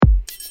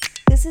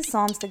This is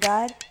Psalms to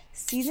God,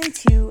 Season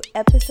 2,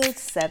 Episode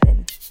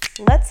 7.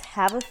 Let's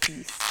have a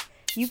feast.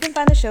 You can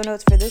find the show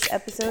notes for this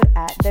episode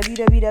at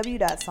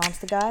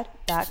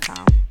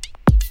www.psalmstogod.com.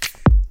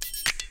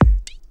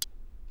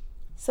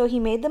 So he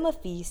made them a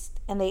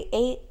feast, and they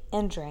ate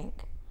and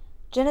drank.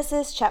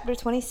 Genesis chapter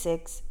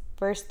 26,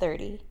 verse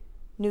 30,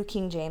 New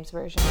King James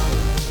Version.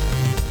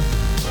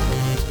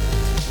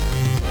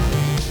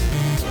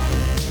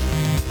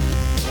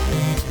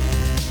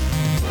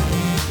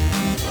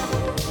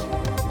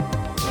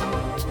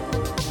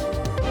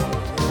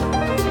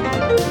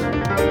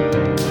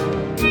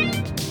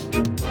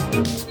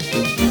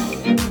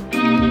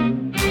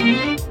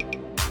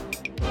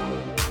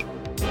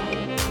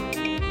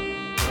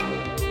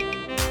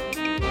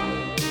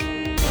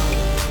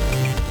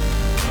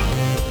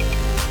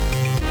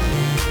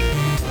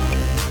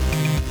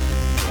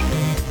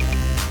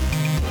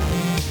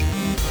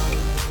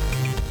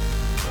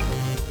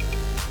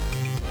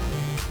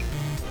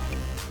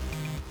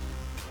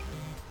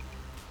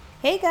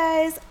 Hey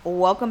guys,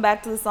 welcome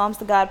back to the Psalms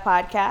to God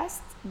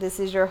podcast. This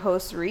is your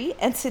host Ree,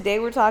 and today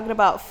we're talking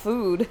about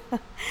food because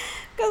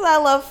I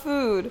love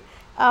food.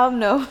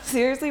 No,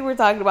 seriously, we're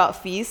talking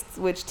about feasts,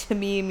 which to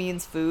me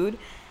means food.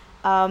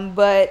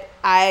 But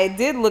I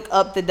did look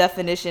up the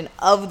definition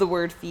of the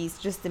word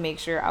feast just to make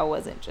sure I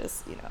wasn't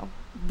just,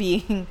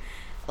 being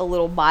a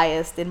little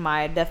biased in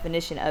my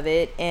definition of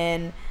it.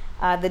 And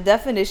the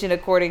definition,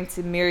 according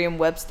to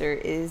Merriam-Webster,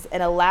 is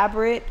an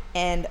elaborate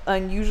and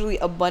unusually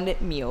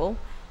abundant meal,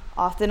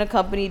 often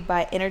accompanied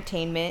by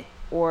entertainment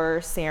or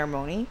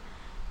ceremony,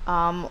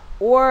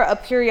 or a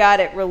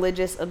periodic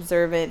religious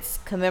observance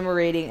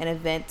commemorating an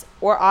event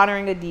or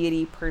honoring a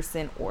deity,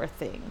 person, or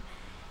thing.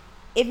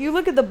 If you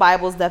look at the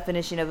Bible's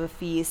definition of a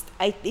feast,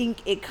 I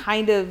think it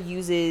kind of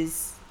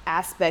uses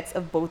aspects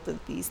of both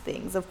of these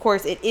things. Of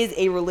course, it is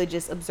a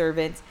religious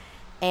observance,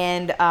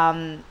 and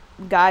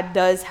God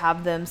does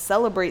have them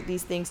celebrate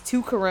these things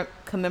to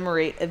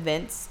commemorate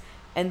events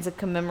and to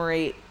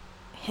commemorate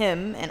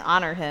Him and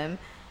honor Him.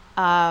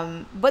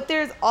 But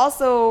there's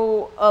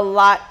also a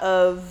lot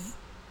of,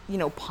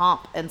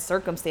 pomp and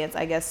circumstance,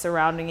 I guess,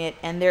 surrounding it.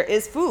 And there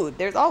is food.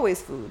 There's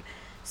always food.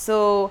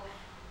 So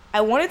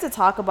I wanted to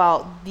talk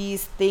about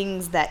these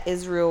things that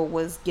Israel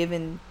was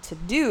given to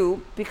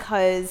do,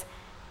 because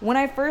when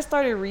I first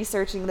started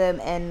researching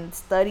them and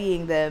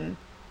studying them,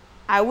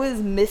 I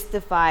was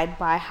mystified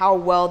by how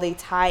well they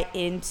tie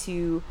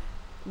into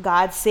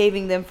God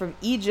saving them from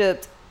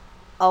Egypt,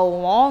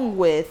 along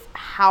with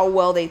how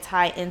well they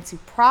tie into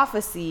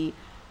prophecy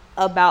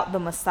about the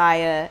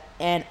Messiah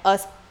and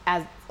us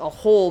as a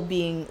whole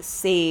being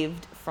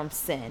saved from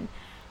sin.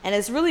 And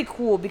it's really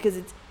cool because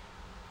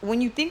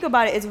when you think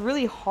about it, it's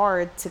really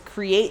hard to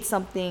create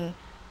something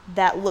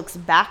that looks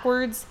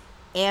backwards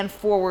and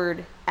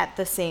forward at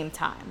the same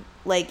time.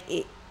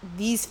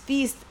 These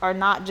feasts are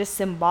not just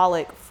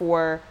symbolic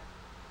for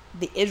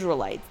the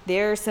Israelites.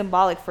 They're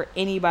symbolic for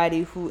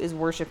anybody who is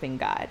worshiping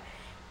God.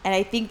 And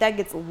I think that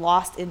gets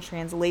lost in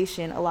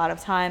translation a lot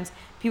of times.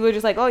 People are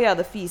just like, oh yeah,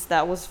 the feast,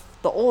 that was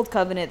the old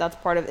covenant, that's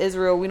part of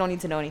Israel. We don't need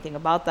to know anything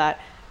about that.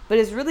 But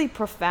it's really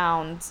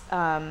profound,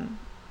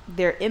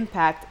 their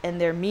impact and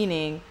their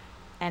meaning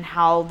and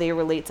how they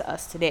relate to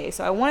us today.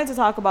 So I wanted to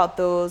talk about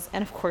those.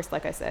 And of course,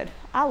 like I said,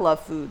 I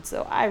love food.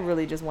 So I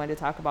really just wanted to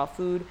talk about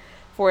food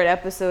for an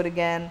episode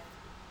again.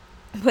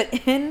 But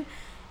in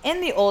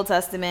the Old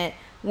Testament,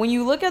 when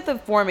you look at the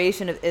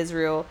formation of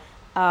Israel,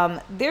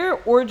 their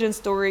origin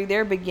story,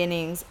 their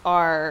beginnings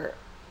are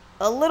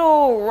a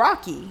little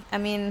rocky. I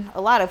mean,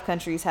 a lot of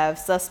countries have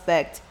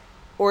suspect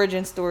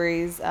origin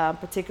stories,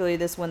 particularly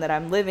this one that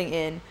I'm living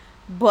in.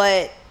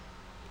 But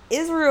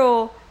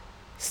Israel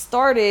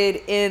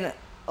started in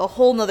a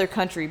whole nother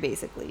country,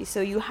 basically.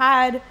 So you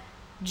had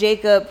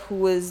Jacob, who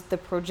was the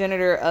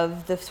progenitor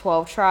of the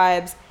 12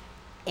 tribes.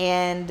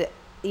 And,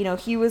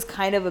 he was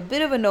kind of a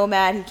bit of a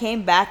nomad. He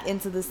came back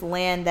into this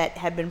land that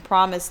had been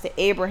promised to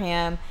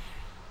Abraham.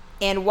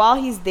 And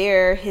while he's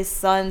there, his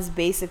sons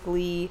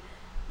basically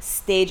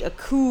stage a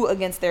coup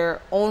against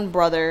their own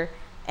brother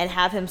and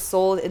have him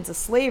sold into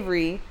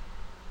slavery.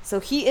 So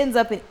he ends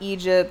up in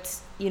Egypt.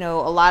 A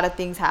lot of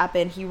things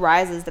happen. He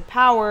rises to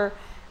power,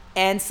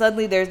 and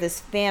suddenly there's this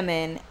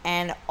famine,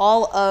 and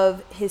all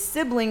of his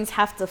siblings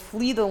have to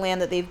flee the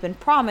land that they've been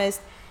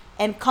promised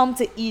and come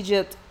to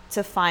Egypt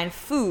to find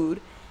food.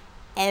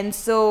 And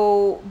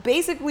so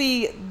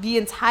basically the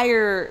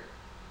entire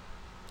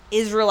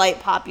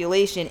Israelite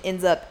population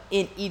ends up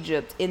in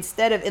Egypt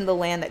instead of in the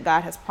land that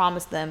God has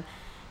promised them.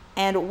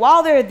 And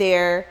while they're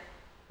there,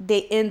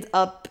 they end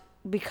up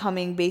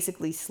becoming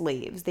basically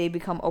slaves. They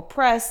become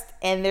oppressed,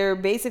 and they're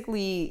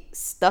basically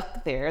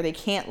stuck there. They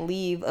can't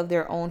leave of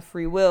their own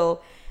free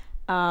will.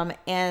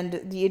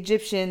 And the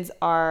Egyptians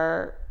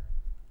are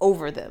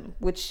over them,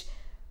 which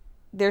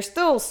they're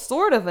still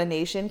sort of a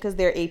nation because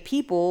they're a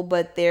people,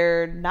 but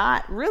they're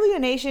not really a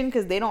nation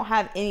because they don't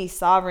have any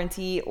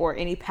sovereignty or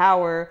any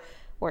power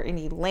or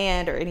any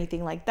land or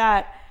anything like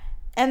that.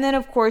 And then,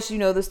 of course,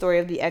 the story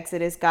of the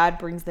Exodus. God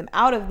brings them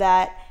out of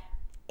that,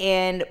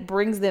 and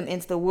brings them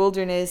into the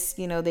wilderness.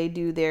 They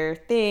do their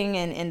thing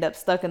and end up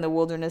stuck in the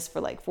wilderness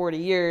for like 40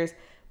 years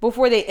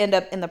before they end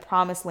up in the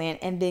promised land.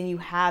 And then you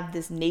have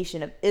this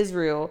nation of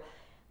Israel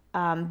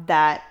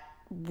that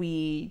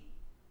we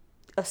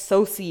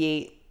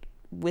associate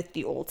with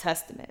the Old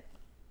Testament.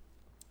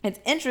 It's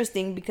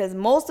interesting because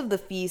most of the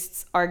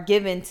feasts are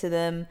given to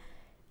them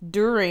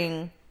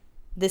during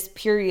this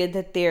period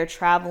that they're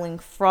traveling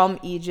from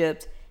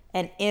Egypt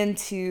and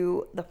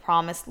into the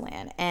promised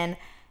land. And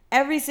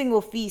every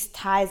single feast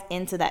ties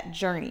into that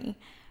journey.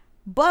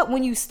 But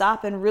when you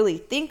stop and really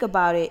think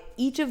about it,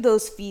 each of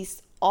those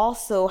feasts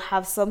also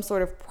have some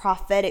sort of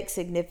prophetic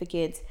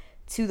significance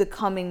to the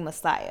coming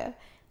Messiah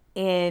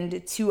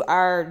and to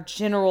our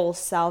general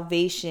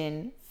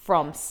salvation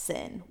from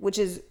sin, which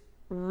is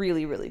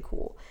really, really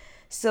cool.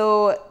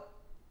 So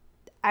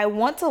I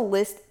want to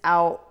list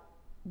out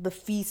the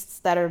feasts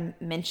that are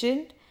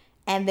mentioned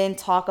and then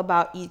talk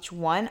about each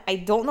one. I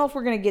don't know if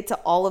we're going to get to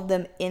all of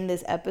them in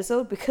this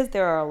episode because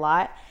there are a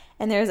lot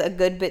and there's a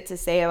good bit to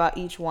say about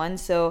each one.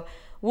 So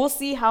we'll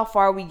see how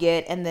far we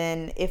get, and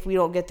then if we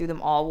don't get through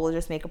them all, we'll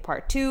just make a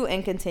part 2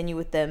 and continue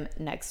with them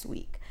next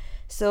week.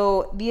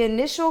 So the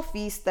initial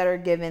feasts that are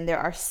given, there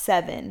are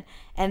 7,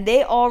 and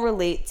they all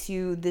relate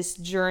to this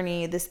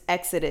journey, this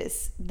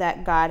exodus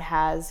that God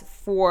has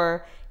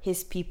for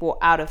his people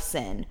out of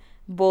sin.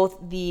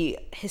 Both the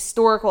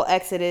historical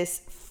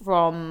exodus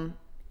from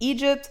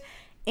Egypt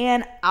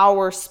and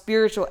our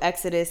spiritual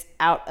exodus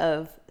out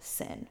of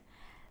sin.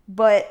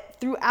 But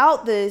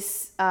throughout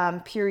this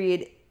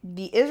period,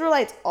 the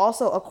Israelites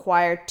also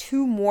acquired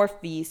 2 more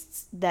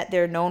feasts that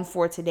they're known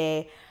for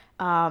today,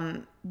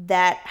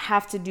 that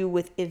have to do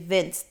with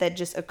events that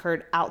just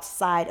occurred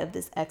outside of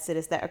this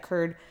exodus, that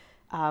occurred,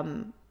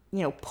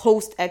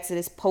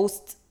 post-exodus,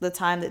 post the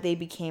time that they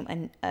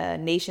became a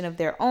nation of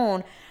their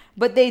own.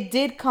 But they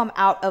did come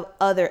out of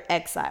other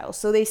exiles.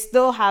 So they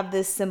still have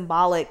this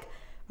symbolic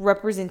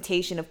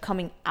representation of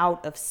coming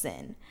out of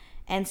sin.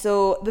 And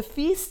so the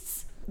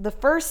feasts, the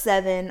first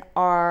 7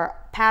 are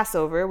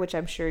Passover, which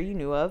I'm sure you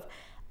knew of,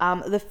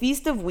 the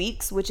Feast of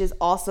Weeks, which is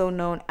also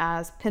known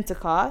as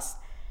Pentecost,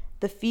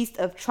 the Feast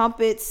of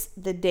Trumpets,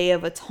 the Day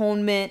of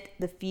Atonement,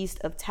 the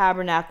Feast of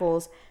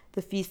Tabernacles,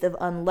 the Feast of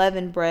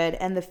Unleavened Bread,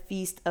 and the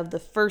Feast of the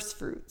First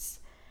Fruits.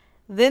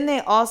 Then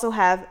they also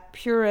have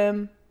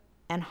Purim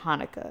and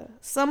Hanukkah.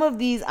 Some of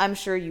these I'm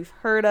sure you've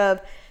heard of.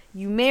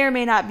 You may or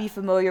may not be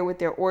familiar with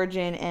their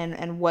origin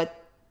and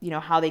what,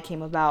 how they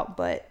came about,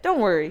 but don't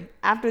worry.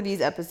 After these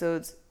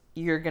episodes,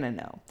 you're going to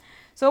know.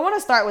 So I want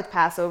to start with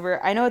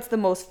Passover. I know it's the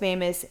most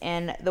famous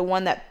and the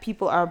one that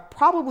people are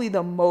probably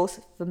the most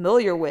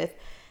familiar with,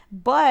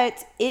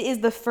 but it is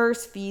the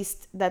first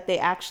feast that they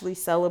actually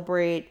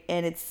celebrate,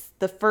 and it's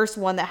the first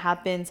one that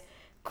happens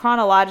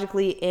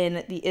chronologically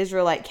in the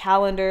Israelite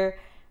calendar,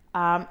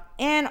 and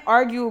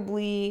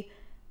arguably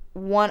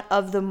one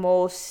of the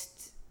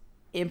most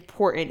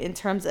important in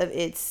terms of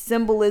its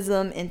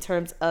symbolism, in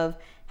terms of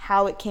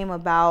how it came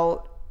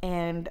about,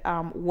 and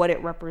what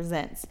it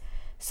represents.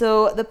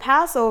 So the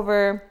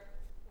Passover,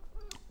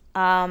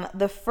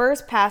 the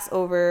first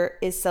Passover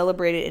is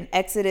celebrated in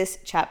Exodus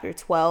chapter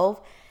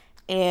 12,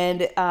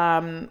 and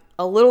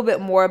a little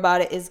bit more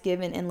about it is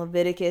given in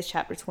Leviticus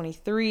chapter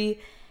 23.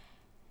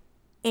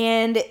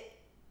 And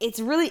it's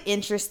really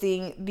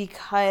interesting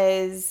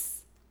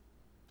because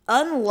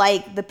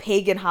unlike the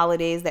pagan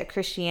holidays that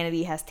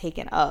Christianity has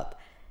taken up,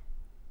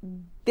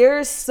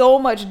 there's so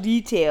much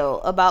detail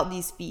about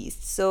these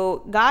feasts.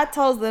 So God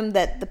tells them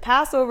that the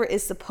Passover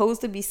is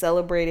supposed to be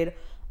celebrated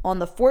on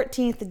the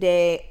 14th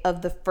day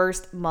of the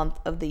first month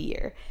of the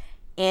year.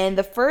 And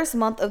the first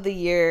month of the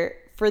year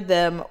for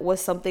them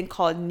was something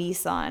called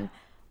Nisan,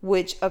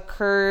 which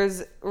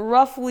occurs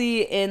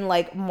roughly in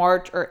like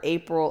March or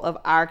April of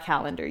our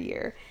calendar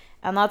year.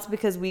 And that's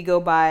because we go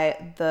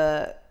by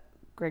the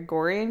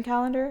Gregorian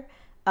calendar.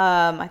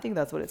 I think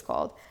that's what it's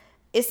called.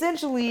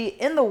 Essentially,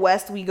 in the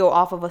West, we go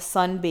off of a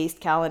sun-based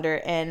calendar,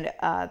 and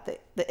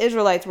the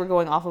Israelites were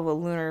going off of a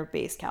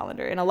lunar-based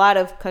calendar. And a lot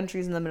of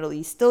countries in the Middle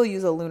East still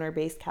use a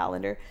lunar-based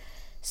calendar.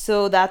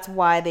 So that's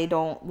why they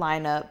don't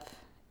line up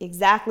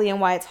exactly,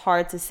 and why it's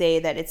hard to say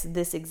that it's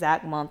this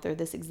exact month or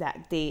this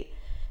exact date,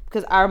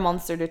 because our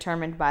months are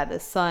determined by the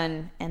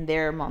sun and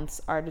their months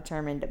are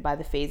determined by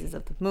the phases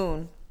of the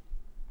moon.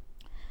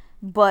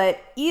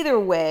 But either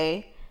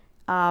way,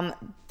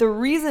 the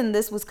reason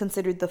this was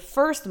considered the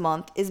first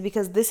month is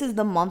because this is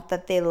the month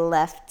that they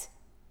left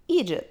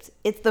Egypt.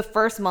 It's the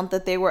first month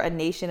that they were a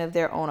nation of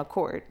their own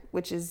accord,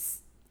 which is,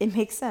 it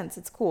makes sense.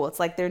 It's cool. It's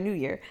like their new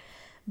year.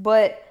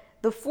 But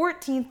the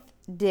 14th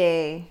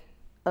day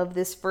of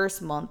this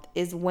first month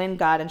is when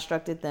God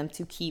instructed them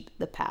to keep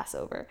the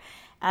Passover.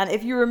 And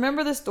if you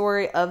remember the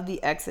story of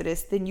the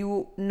Exodus, then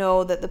you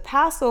know that the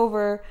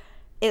Passover,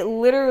 it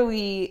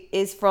literally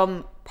is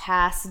from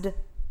passed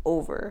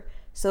over.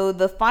 So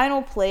the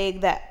final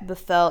plague that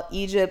befell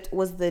Egypt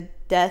was the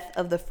death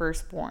of the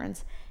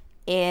firstborns.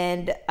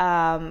 And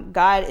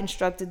God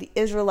instructed the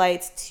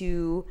Israelites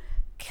to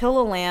kill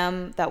a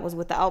lamb that was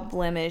without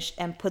blemish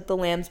and put the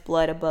lamb's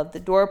blood above the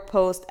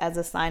doorpost as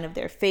a sign of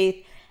their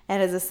faith,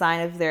 and as a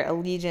sign of their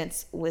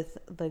allegiance with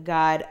the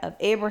God of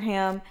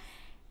Abraham.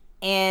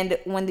 And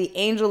when the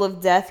angel of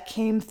death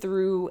came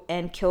through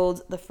and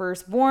killed the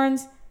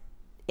firstborns,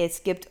 it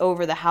skipped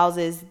over the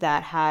houses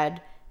that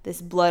had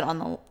this blood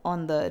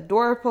on the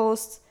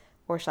doorposts,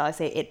 or shall I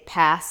say it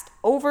passed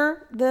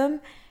over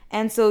them.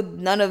 And so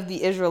none of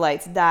the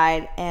Israelites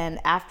died, and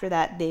after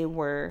that they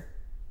were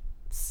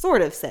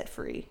sort of set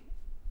free.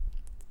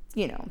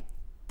 You know,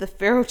 the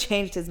Pharaoh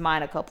changed his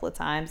mind a couple of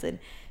times and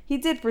he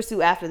did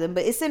pursue after them,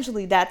 but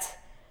essentially that's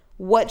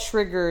what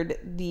triggered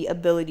the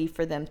ability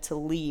for them to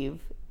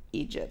leave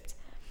Egypt.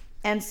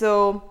 And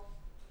so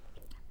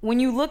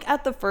when you look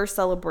at the first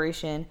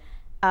celebration,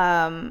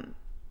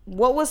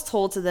 what was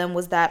told to them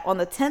was that on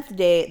the 10th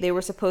day, they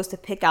were supposed to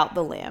pick out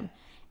the lamb.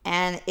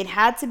 And it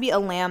had to be a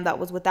lamb that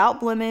was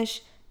without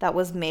blemish, that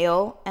was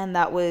male, and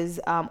that was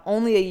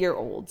only a year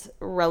old,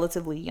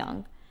 relatively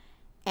young.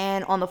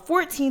 And on the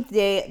 14th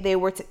day, they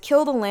were to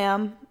kill the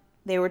lamb.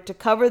 They were to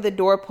cover the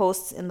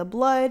doorposts in the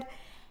blood.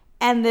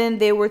 And then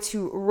they were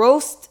to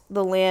roast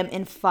the lamb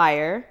in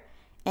fire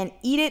and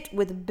eat it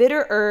with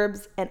bitter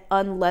herbs and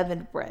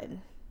unleavened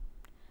bread.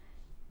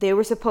 They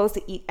were supposed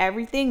to eat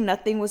everything.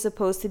 Nothing was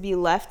supposed to be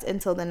left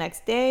until the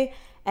next day.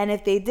 And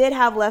if they did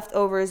have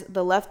leftovers,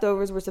 the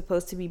leftovers were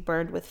supposed to be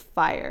burned with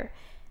fire.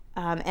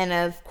 And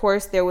of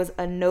course, there was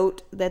a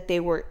note that they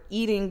were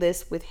eating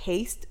this with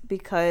haste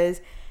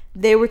because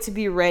they were to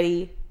be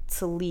ready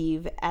to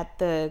leave at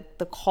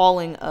the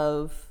calling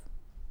of,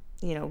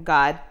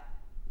 God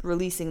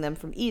releasing them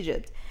from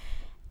Egypt.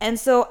 And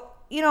so,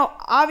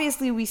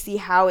 obviously we see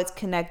how it's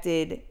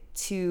connected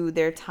to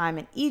their time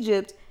in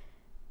Egypt,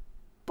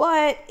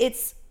 but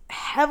it's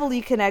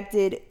heavily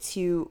connected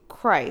to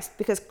Christ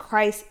because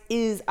Christ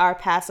is our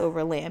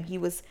Passover lamb. He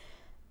was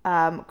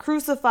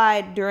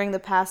crucified during the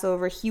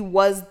Passover. He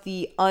was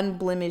the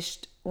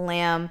unblemished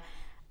lamb.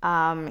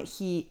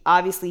 He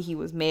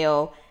was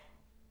male.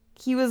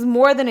 He was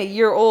more than a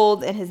year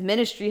old and his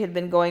ministry had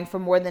been going for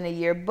more than a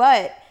year,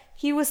 but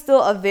he was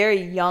still a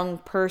very young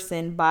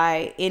person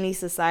by any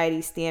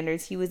society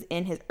standards. He was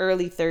in his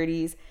early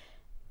 30s.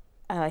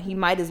 He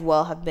might as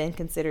well have been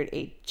considered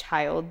a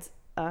child.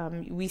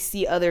 We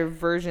see other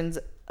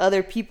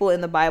people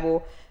in the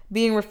Bible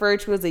being referred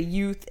to as a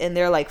youth and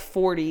they're like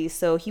 40.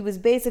 So he was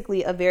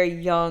basically a very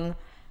young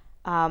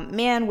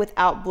man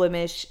without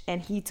blemish,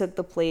 and he took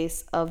the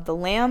place of the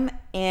lamb.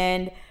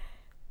 And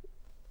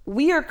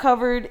we are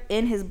covered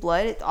in his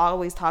blood. It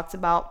always talks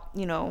about,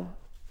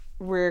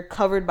 we're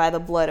covered by the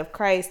blood of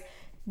Christ.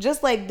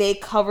 Just like they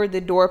covered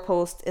the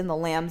doorpost in the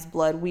lamb's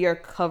blood, we are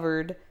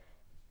covered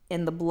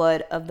in the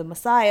blood of the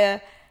Messiah.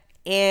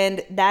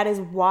 And that is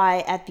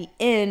why at the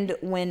end,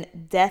 when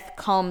death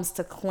comes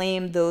to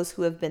claim those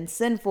who have been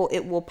sinful,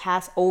 it will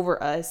pass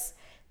over us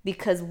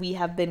because we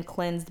have been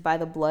cleansed by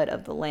the blood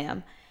of the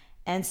lamb.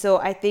 And so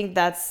I think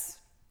it's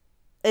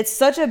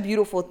such a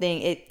beautiful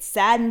thing. It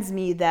saddens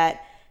me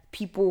that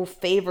people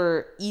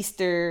favor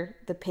Easter,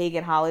 the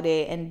pagan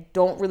holiday, and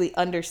don't really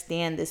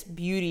understand this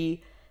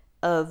beauty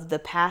of the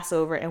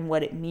Passover and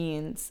what it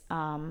means.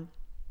 And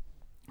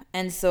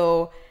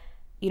so,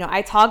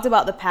 I talked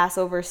about the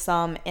Passover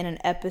some in an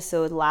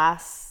episode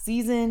last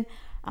season.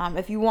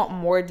 If you want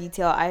more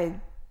detail, I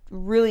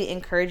really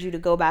encourage you to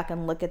go back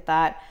and look at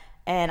that.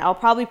 And I'll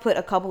probably put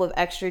a couple of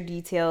extra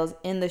details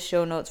in the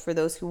show notes for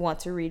those who want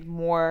to read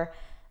more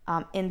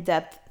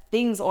in-depth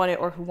things on it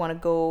or who want to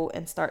go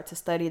and start to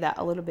study that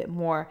a little bit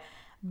more.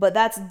 But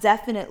that's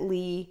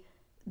definitely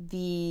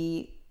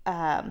the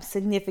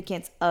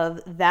significance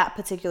of that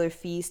particular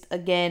feast.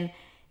 Again,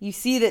 you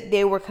see that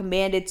they were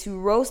commanded to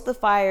roast the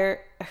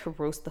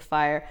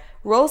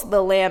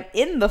lamb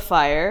in the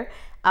fire.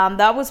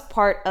 That was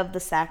part of the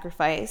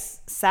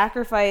sacrifice.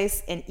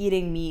 Sacrifice and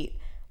eating meat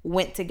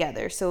went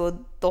together.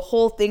 So the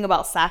whole thing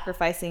about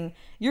sacrificing,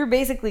 you're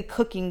basically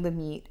cooking the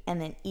meat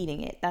and then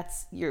eating it.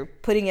 You're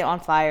putting it on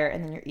fire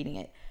and then you're eating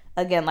it.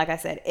 Again, like I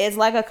said, it's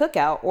like a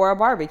cookout or a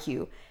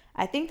barbecue.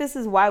 I think this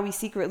is why we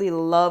secretly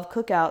love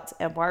cookouts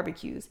and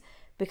barbecues,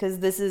 because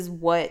this is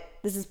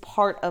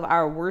part of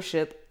our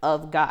worship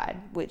of God,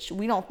 which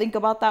we don't think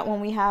about that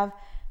when we have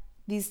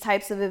these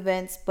types of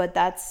events, but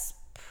that's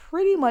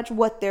pretty much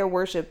what their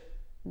worship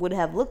would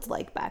have looked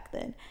like back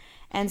then.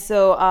 And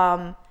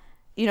so,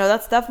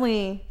 that's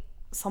definitely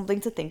something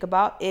to think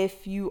about.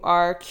 If you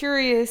are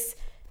curious,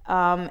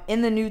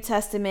 in the New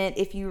Testament,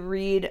 if you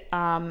read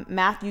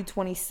Matthew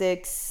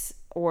 26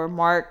 or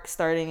Mark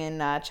starting in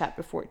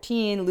chapter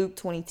 14, Luke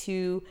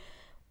 22,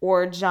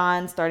 or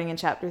John starting in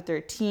chapter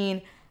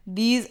 13,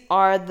 these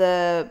are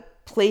the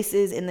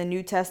places in the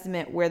New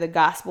Testament where the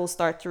Gospels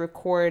start to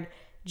record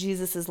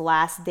Jesus's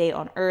last day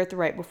on earth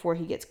right before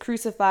he gets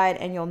crucified.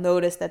 And you'll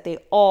notice that they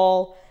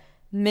all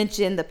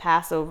mention the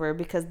Passover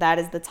because that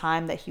is the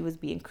time that he was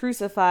being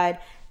crucified,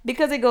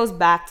 because it goes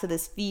back to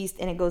this feast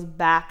and it goes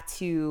back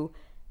to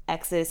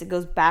Exodus. It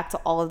goes back to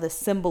all of the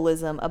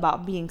symbolism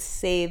about being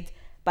saved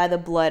by the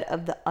blood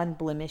of the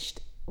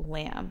unblemished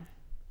lamb.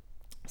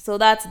 So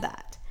that's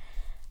that.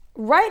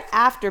 Right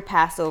after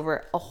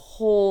Passover, a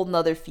whole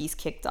nother feast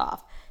kicked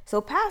off. So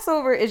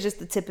Passover is just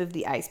the tip of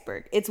the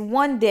iceberg. It's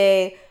one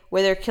day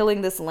where they're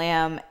killing this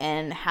lamb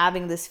and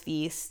having this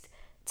feast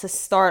to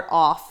start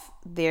off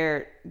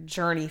their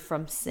journey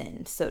from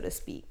sin, so to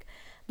speak.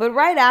 But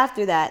right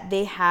after that,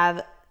 they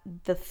have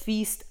the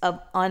Feast of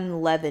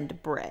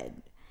Unleavened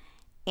Bread.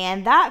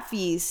 And that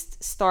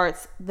feast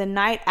starts the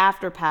night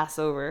after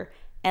Passover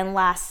and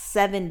lasts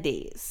 7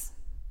 days.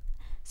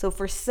 So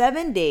for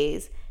 7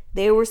 days,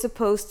 they were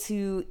supposed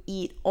to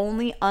eat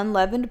only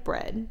unleavened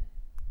bread.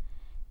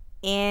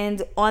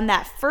 And on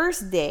that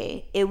first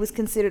day, it was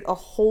considered a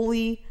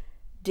holy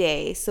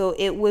day. So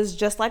it was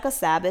just like a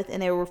Sabbath,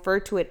 and they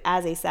referred to it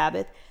as a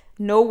Sabbath.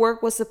 No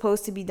work was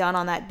supposed to be done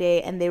on that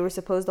day, and they were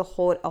supposed to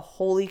hold a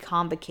holy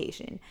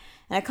convocation.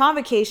 And a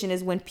convocation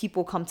is when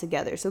people come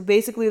together. So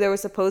basically, there was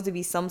supposed to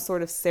be some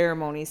sort of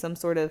ceremony, some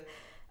sort of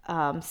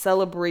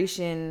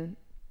celebration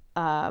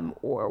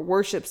or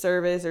worship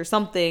service or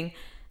something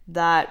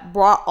that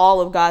brought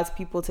all of God's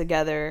people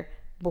together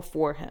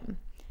before him.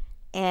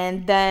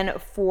 And then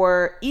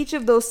for each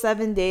of those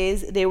 7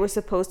 days, they were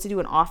supposed to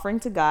do an offering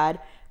to God.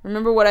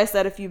 Remember what I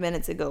said a few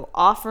minutes ago.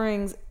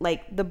 Offerings,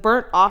 like the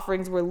burnt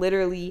offerings, were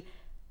literally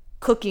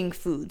cooking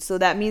food. So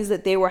that means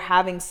that they were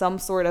having some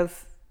sort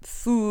of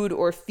food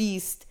or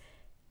feast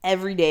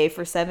every day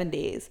for 7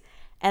 days.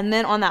 And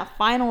then on that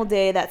final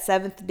day, that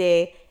seventh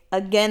day,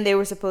 again, they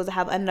were supposed to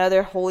have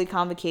another holy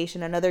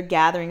convocation, another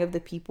gathering of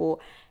the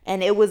people.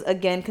 And it was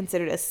again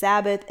considered a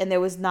Sabbath, and there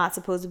was not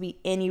supposed to be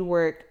any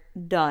work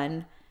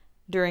done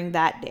during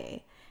that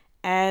day.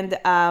 And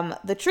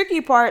the tricky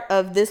part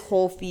of this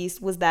whole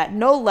feast was that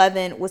no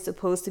leaven was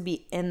supposed to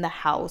be in the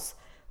house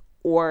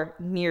or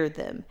near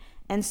them.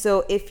 And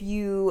so if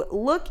you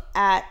look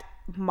at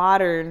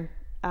modern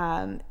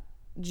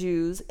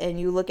Jews and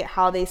you look at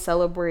how they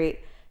celebrate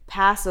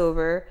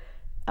Passover,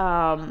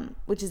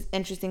 which is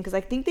interesting because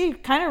I think they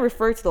kind of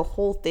refer to the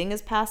whole thing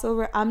as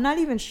Passover. I'm not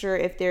even sure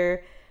if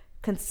they're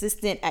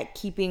consistent at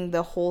keeping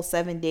the whole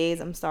 7 days.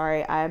 I'm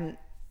sorry.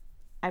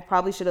 I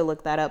probably should have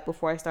looked that up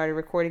before I started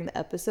recording the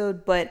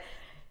episode. But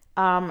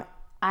I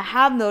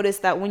have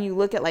noticed that when you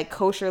look at like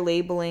kosher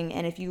labeling,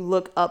 and if you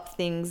look up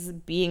things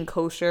being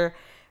kosher,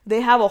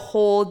 they have a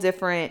whole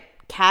different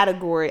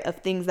category of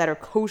things that are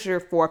kosher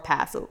for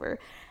Passover.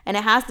 And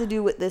it has to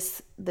do with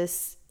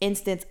this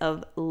instance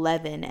of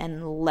leaven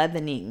and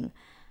leavening.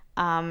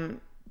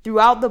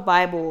 Throughout the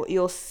Bible,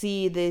 you'll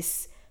see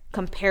this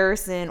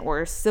comparison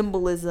or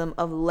symbolism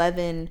of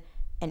leaven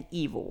and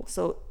evil.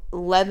 So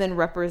leaven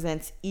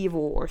represents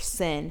evil or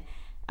sin.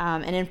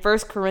 And in 1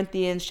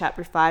 Corinthians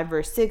chapter 5,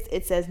 verse 6,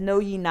 it says, "Know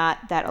ye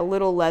not that a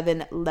little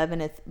leaven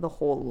leaveneth the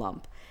whole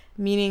lump?"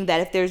 Meaning that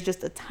if there's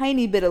just a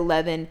tiny bit of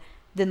leaven,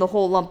 then the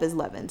whole lump is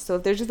leavened. So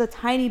if there's just a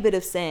tiny bit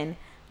of sin,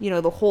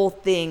 the whole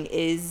thing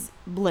is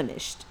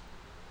blemished.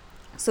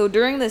 So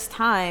during this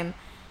time,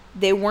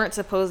 they weren't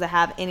supposed to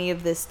have any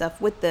of this stuff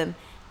with them.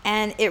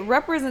 And it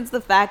represents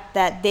the fact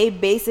that they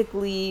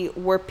basically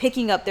were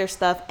picking up their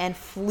stuff and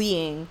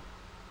fleeing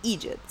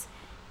Egypt.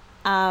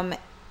 And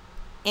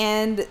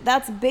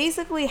that's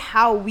basically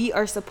how we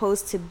are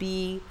supposed to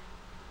be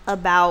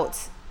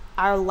about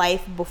our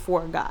life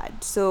before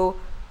God. So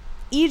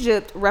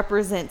Egypt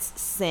represents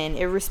sin.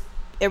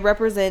 It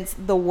represents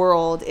the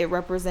world. It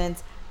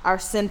represents our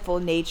sinful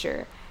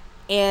nature.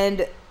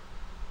 And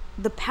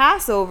the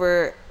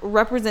Passover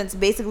represents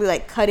basically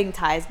like cutting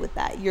ties with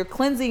that. You're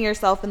cleansing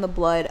yourself in the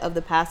blood of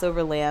the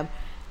Passover lamb.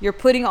 You're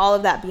putting all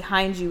of that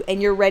behind you,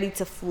 and you're ready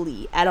to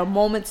flee. At a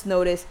moment's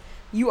notice,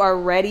 you are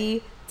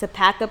ready to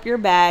pack up your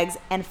bags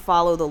and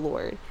follow the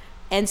Lord.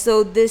 And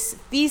so this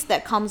feast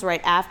that comes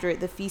right after it,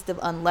 the Feast of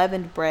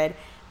Unleavened Bread,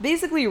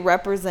 basically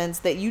represents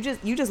that you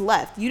just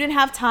left. You didn't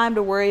have time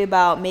to worry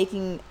about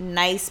making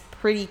nice,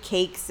 pretty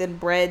cakes and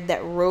bread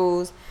that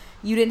rose.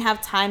 You didn't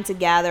have time to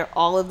gather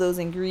all of those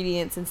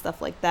ingredients and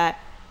stuff like that.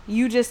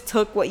 You just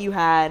took what you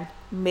had,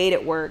 made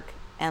it work,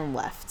 and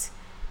left.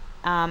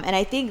 And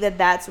I think that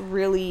that's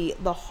really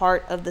the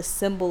heart of the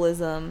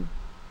symbolism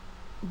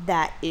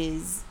that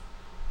is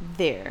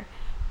there.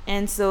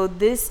 And so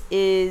this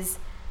is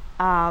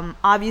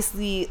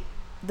obviously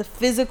the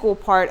physical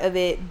part of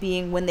it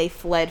being when they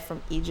fled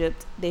from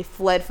Egypt. They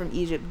fled from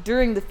Egypt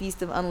during the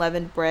Feast of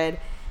Unleavened Bread.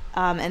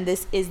 And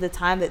this is the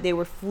time that they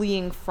were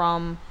fleeing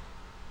from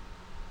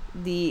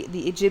the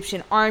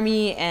Egyptian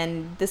army.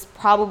 And this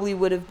probably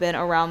would have been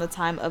around the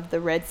time of the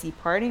Red Sea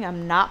parting.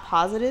 I'm not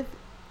positive.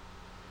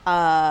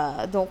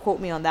 Don't quote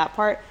me on that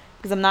part,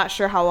 because I'm not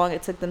sure how long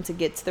it took them to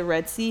get to the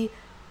Red Sea.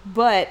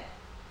 But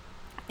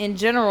in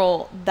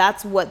general,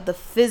 that's what the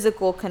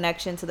physical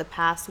connection to the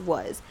past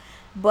was.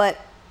 But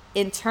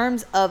in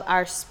terms of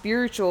our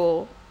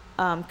spiritual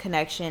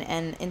connection,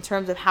 and in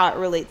terms of how it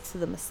relates to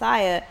the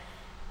Messiah,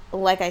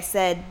 like I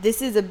said,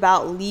 this is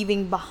about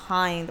leaving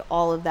behind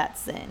all of that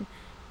sin,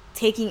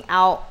 taking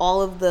out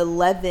all of the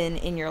leaven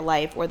in your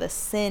life or the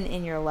sin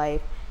in your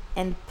life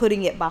and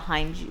putting it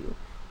behind you.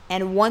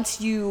 And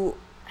once you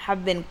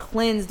have been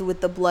cleansed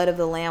with the blood of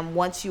the Lamb,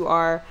 once you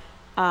are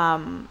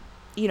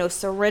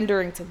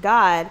surrendering to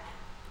God,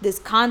 this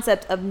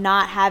concept of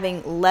not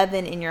having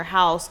leaven in your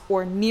house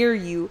or near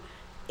you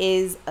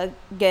is,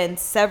 again,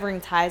 severing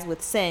ties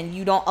with sin.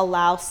 You don't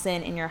allow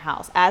sin in your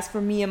house. As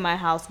for me and my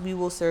house, we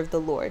will serve the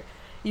Lord.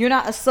 You're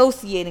not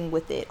associating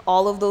with it.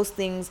 All of those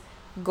things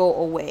go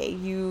away.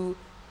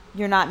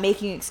 You're not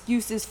making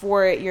excuses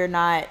for it. You're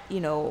not,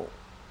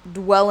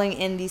 dwelling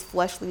in these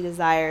fleshly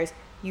desires.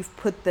 You've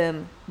put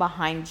them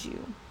behind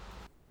you.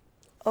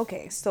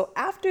 Okay, so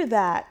after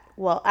that,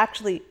 well,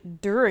 actually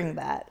during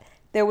that,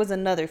 there was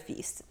another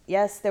feast.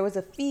 Yes, there was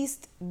a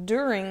feast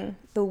during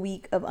the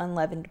week of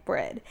unleavened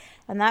bread.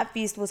 And that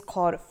feast was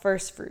called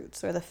First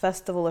Fruits, or the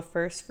Festival of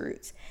First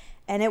Fruits.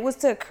 And it was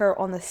to occur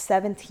on the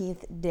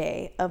 17th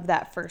day of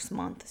that first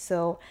month.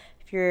 So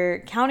if you're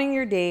counting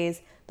your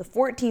days, the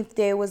 14th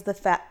day was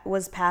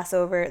was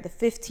Passover, the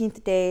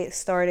 15th day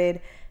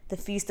started the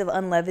Feast of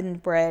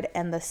Unleavened Bread,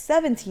 and the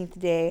 17th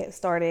day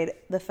started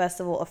the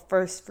Festival of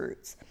First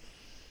Fruits.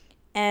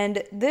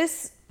 And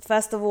this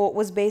festival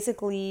was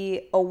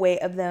basically a way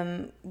of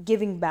them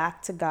giving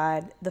back to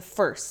God the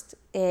first.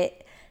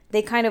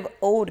 They kind of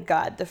owed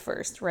God the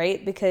first,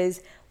 right?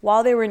 Because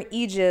while they were in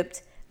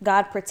Egypt,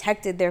 God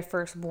protected their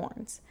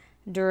firstborns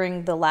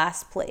during the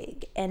last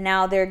plague. And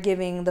now they're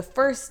giving the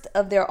first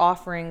of their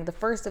offering, the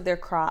first of their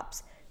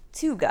crops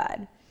to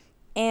God.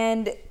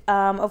 And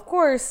of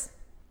course,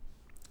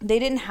 they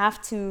didn't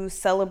have to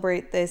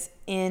celebrate this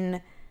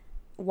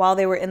while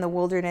they were in the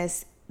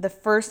wilderness. The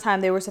first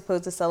time they were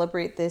supposed to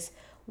celebrate this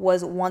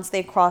was once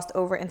they crossed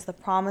over into the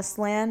promised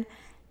land.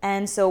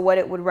 And so what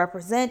it would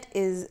represent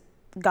is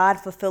God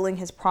fulfilling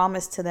his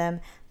promise to them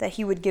that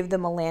he would give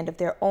them a land of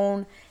their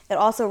own. It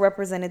also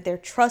represented their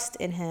trust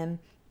in him,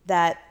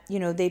 that,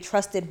 they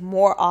trusted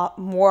more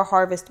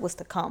harvest was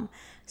to come,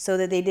 so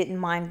that they didn't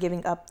mind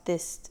giving up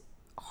this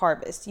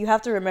harvest. You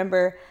have to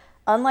remember,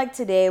 unlike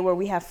today where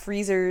we have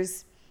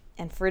freezers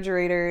and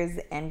refrigerators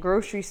and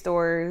grocery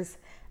stores,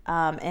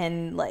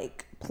 and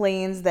like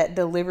planes that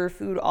deliver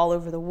food all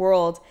over the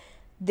world,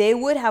 they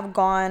would have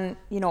gone,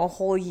 a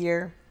whole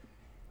year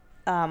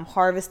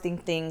harvesting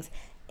things,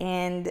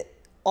 and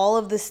all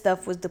of this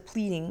stuff was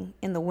depleting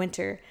in the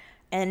winter.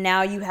 And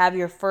now you have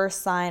your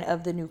first sign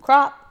of the new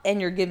crop, and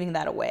you're giving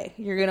that away.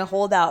 You're going to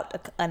hold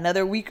out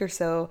another week or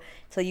so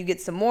till you get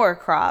some more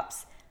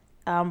crops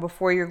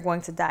before you're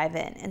going to dive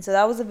in. And so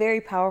that was a very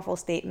powerful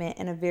statement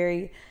and a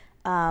very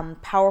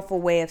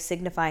powerful way of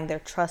signifying their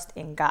trust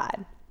in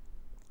God.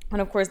 And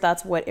of course,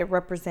 that's what it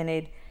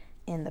represented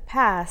in the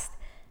past.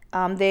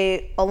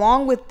 They,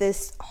 along with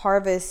this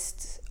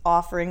harvest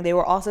offering, they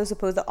were also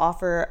supposed to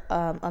offer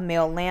a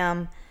male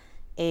lamb,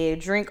 a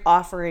drink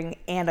offering,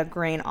 and a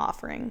grain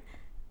offering.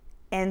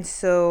 And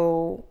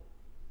so,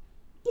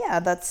 yeah,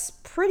 that's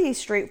pretty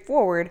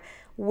straightforward.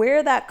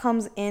 Where that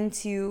comes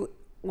into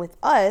with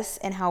us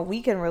and how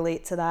we can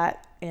relate to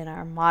that in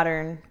our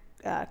modern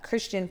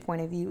Christian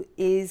point of view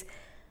is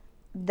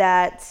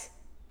that,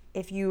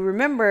 if you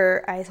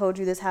remember, I told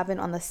you this happened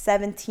on the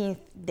 17th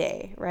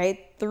day, right?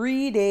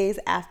 3 days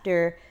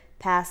after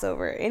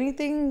Passover.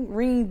 Anything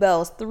ringing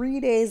bells? 3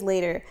 days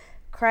later,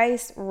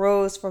 Christ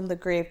rose from the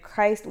grave.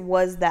 Christ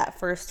was that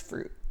first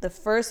fruit, the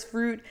first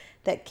fruit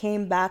that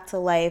came back to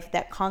life,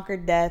 that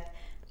conquered death,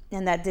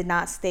 and that did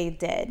not stay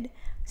dead.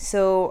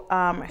 So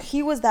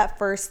he was that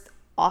first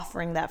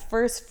offering, that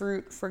first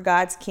fruit for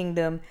God's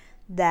kingdom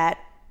that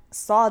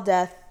saw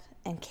death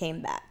and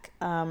came back.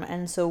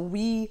 And so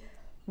we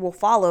will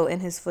follow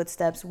in his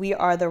footsteps. We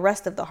are the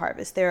rest of the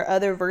harvest. There are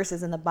other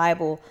verses in the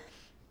Bible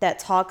that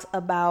talks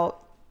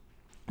about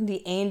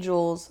the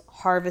angels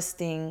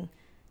harvesting.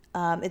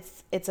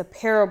 It's a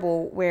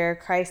parable where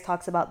Christ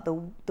talks about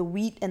the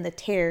wheat and the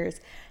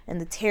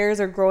tares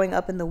are growing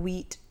up in the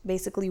wheat,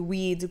 basically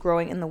weeds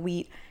growing in the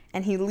wheat,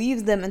 and he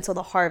leaves them until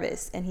the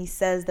harvest. And he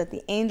says that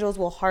the angels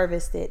will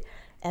harvest it,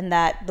 and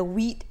that the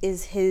wheat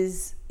is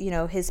his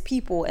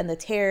people, and the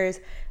tares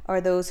are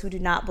those who do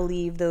not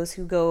believe, those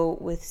who go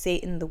with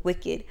Satan, the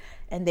wicked,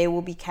 and they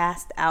will be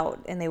cast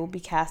out and they will be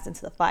cast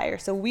into the fire.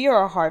 So we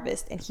are a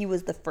harvest, and he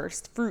was the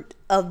first fruit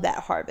of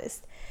that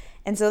harvest.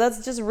 And so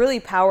that's just really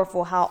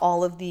powerful how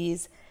all of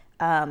these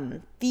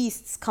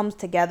feasts comes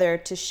together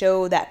to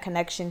show that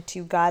connection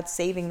to God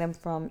saving them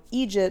from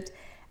Egypt,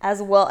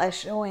 as well as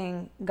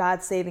showing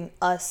God saving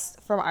us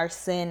from our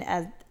sin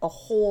as a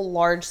whole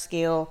large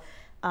scale,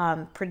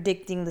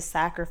 predicting the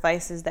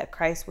sacrifices that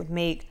Christ would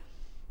make.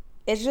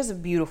 It's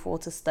just beautiful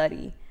to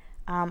study.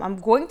 I'm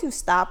going to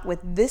stop with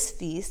this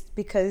feast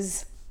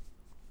because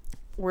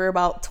we're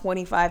about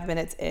 25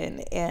 minutes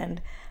in,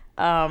 and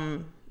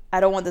I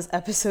don't want this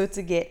episode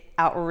to get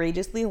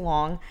outrageously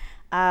long.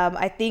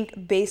 I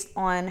think based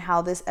on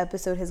how this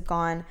episode has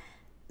gone,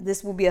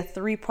 this will be a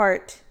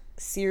 3-part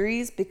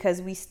series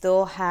because we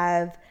still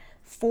have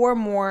 4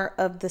 more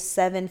of the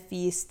 7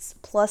 feasts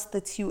plus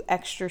the 2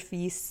 extra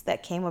feasts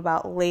that came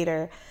about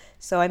later.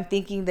 So I'm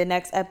thinking the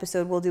next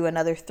episode we'll do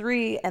another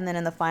 3, and then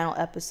in the final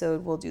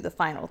episode we'll do the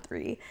final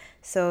 3.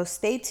 So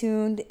stay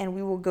tuned, and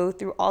we will go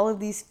through all of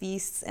these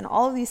feasts and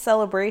all of these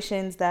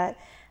celebrations that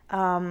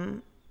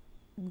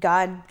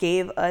God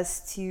gave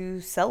us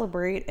to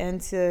celebrate and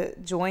to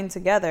join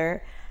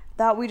together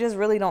that we just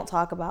really don't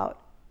talk about.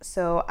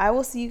 So I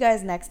will see you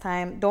guys next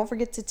time. Don't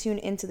forget to tune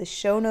into the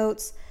show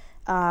notes.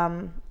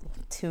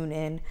 Tune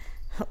in.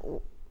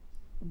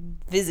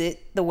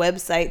 Visit the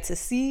website to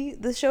see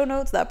the show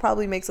notes. That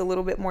probably makes a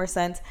little bit more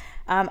sense.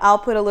 I'll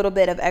put a little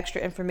bit of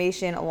extra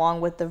information along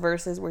with the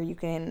verses where you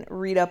can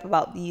read up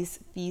about these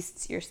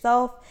feasts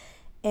yourself.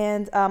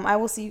 And I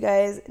will see you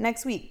guys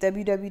next week.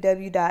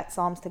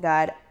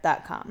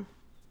 www.psalmstogod.com.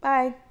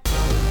 Bye.